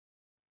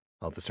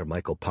Officer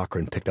Michael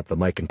Cochran picked up the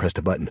mic and pressed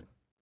a button.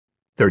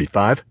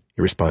 35,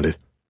 he responded.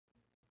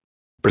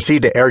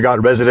 Proceed to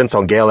Ergot residence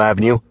on Gale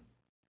Avenue.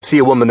 See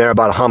a woman there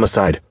about a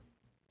homicide.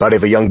 Body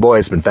of a young boy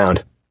has been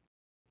found.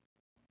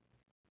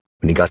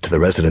 When he got to the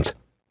residence,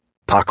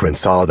 Cochran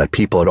saw that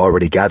people had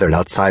already gathered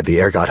outside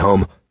the Ergot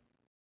home.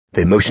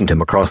 They motioned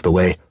him across the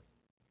way.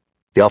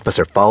 The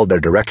officer followed their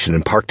direction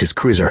and parked his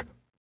cruiser.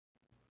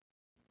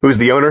 Who's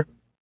the owner?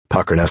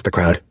 Cochran asked the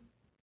crowd.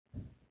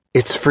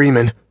 It's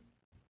Freeman,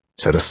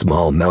 said a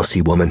small, mousy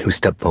woman who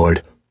stepped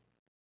forward.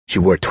 She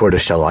wore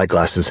tortoiseshell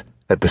eyeglasses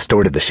that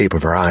distorted the shape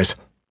of her eyes.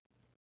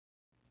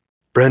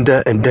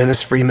 Brenda and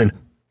Dennis Freeman,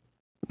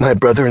 my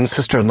brother and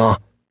sister-in-law.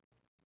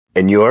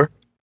 And you're?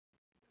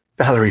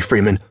 Valerie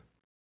Freeman.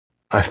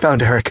 I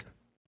found Eric.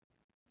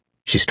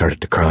 She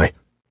started to cry.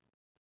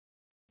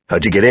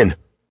 How'd you get in?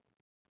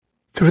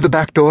 Through the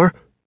back door,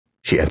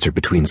 she answered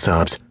between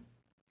sobs.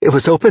 It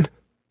was open,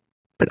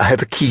 but I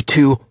have a key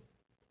too.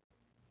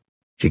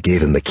 She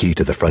gave him the key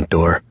to the front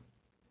door.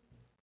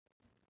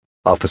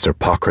 Officer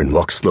Cochran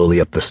walked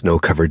slowly up the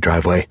snow-covered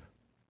driveway.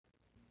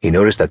 He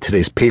noticed that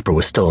today's paper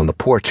was still on the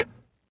porch.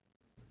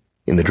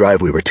 In the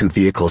driveway were two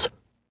vehicles,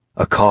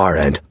 a car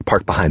and,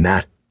 parked behind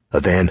that, a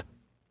van.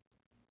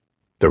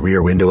 The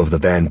rear window of the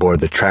van bore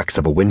the tracks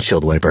of a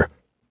windshield wiper,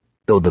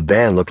 though the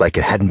van looked like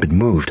it hadn't been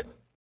moved.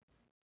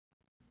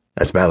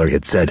 As Valerie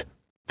had said,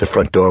 the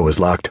front door was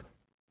locked.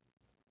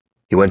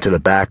 He went to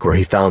the back where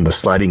he found the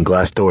sliding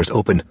glass doors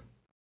open,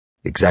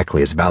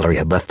 exactly as Valerie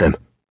had left them.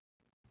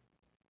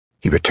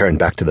 He returned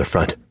back to the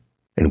front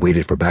and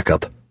waited for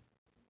backup.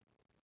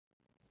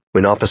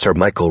 When Officer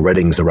Michael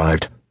Reddings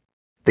arrived,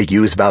 they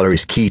used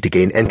Valerie's key to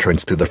gain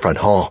entrance through the front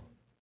hall.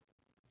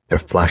 Their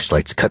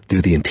flashlights cut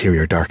through the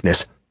interior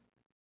darkness.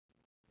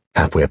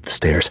 Halfway up the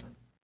stairs,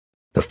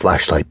 the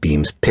flashlight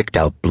beams picked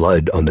out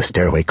blood on the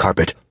stairway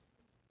carpet.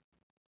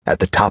 At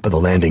the top of the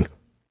landing,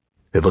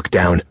 they looked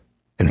down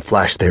and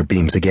flashed their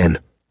beams again.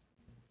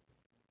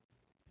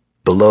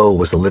 Below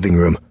was the living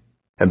room,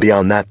 and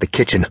beyond that the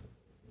kitchen,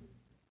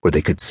 where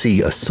they could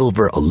see a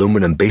silver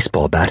aluminum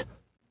baseball bat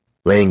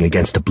laying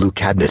against a blue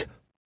cabinet.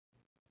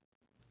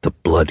 The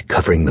blood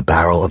covering the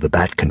barrel of the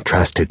bat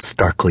contrasted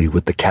starkly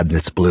with the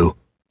cabinet's blue.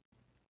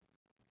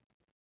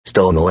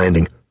 Still on the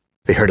landing,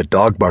 they heard a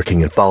dog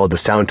barking and followed the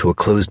sound to a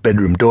closed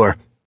bedroom door.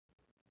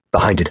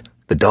 Behind it,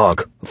 the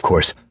dog, of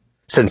course,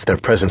 sensed their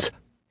presence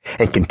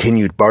and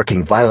continued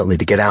barking violently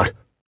to get out.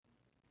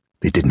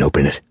 They didn't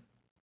open it.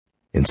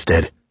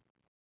 Instead,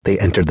 they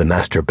entered the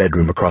master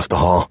bedroom across the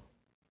hall.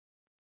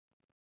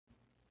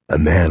 A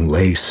man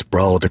lay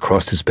sprawled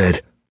across his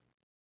bed.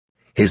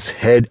 His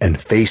head and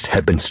face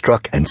had been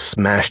struck and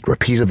smashed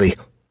repeatedly.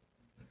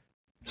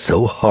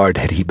 So hard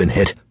had he been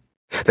hit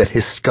that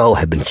his skull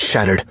had been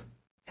shattered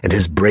and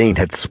his brain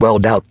had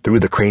swelled out through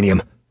the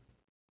cranium.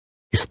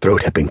 His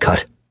throat had been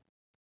cut.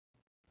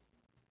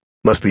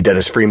 Must be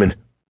Dennis Freeman,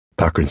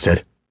 Cochran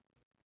said.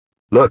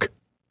 Look,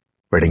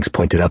 Reddings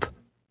pointed up.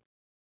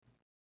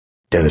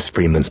 Dennis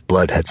Freeman's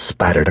blood had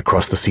spattered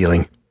across the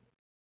ceiling.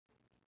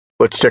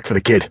 Let's check for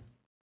the kid.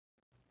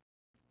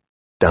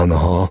 Down the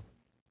hall,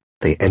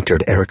 they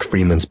entered Eric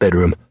Freeman's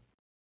bedroom.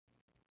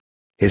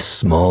 His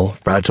small,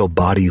 fragile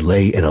body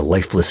lay in a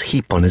lifeless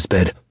heap on his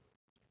bed.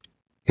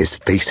 His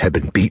face had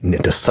been beaten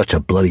into such a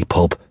bloody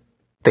pulp,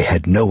 they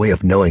had no way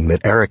of knowing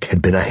that Eric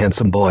had been a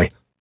handsome boy.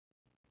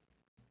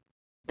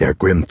 Their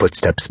grim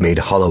footsteps made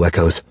hollow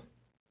echoes.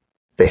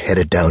 They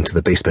headed down to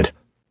the basement,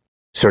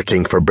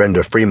 searching for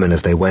Brenda Freeman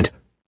as they went,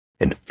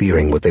 and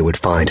fearing what they would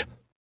find.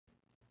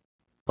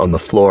 On the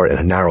floor in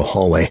a narrow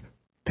hallway,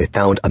 they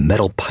found a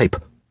metal pipe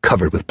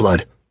covered with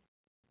blood.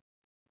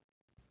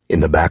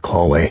 In the back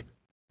hallway,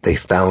 they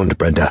found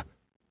Brenda.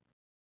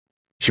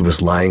 She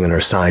was lying on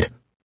her side,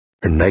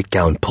 her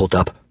nightgown pulled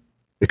up,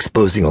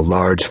 exposing a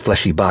large,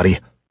 fleshy body.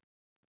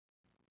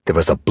 There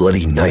was a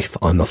bloody knife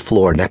on the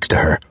floor next to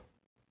her.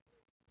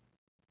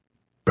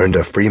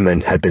 Brenda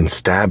Freeman had been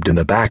stabbed in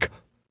the back.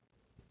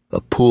 A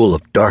pool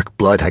of dark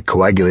blood had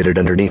coagulated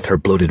underneath her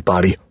bloated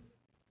body.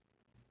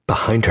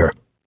 Behind her,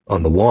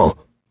 on the wall,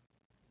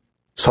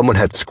 someone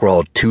had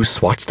scrawled 2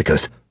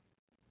 swastikas.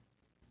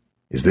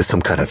 Is this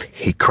some kind of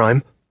hate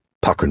crime?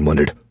 Cochran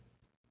wondered.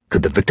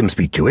 Could the victims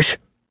be Jewish?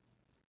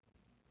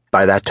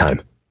 By that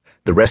time,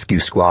 the rescue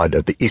squad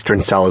of the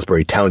Eastern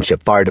Salisbury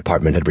Township Fire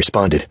Department had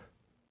responded.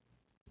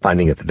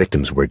 Finding that the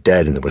victims were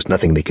dead and there was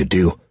nothing they could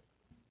do,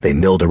 they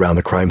milled around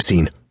the crime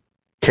scene,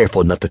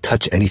 careful not to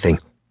touch anything,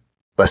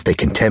 lest they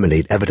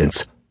contaminate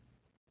evidence.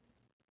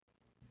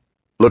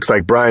 Looks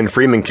like Brian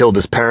Freeman killed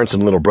his parents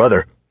and little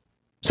brother,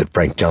 said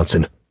Frank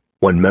Johnson,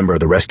 one member of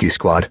the rescue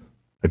squad,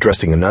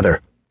 addressing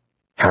another,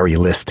 Harry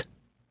List.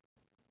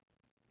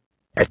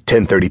 At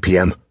 10:30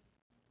 p.m.,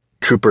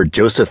 Trooper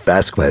Joseph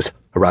Vasquez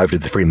arrived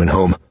at the Freeman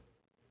home.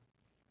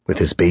 With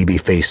his baby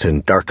face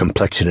and dark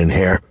complexion and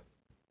hair,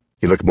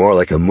 he looked more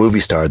like a movie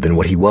star than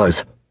what he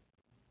was.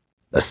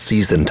 A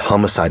seasoned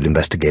homicide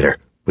investigator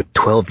with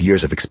 12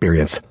 years of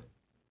experience.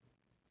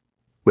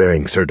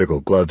 Wearing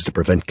surgical gloves to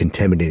prevent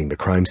contaminating the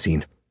crime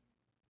scene,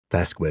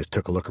 Vasquez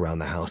took a look around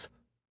the house.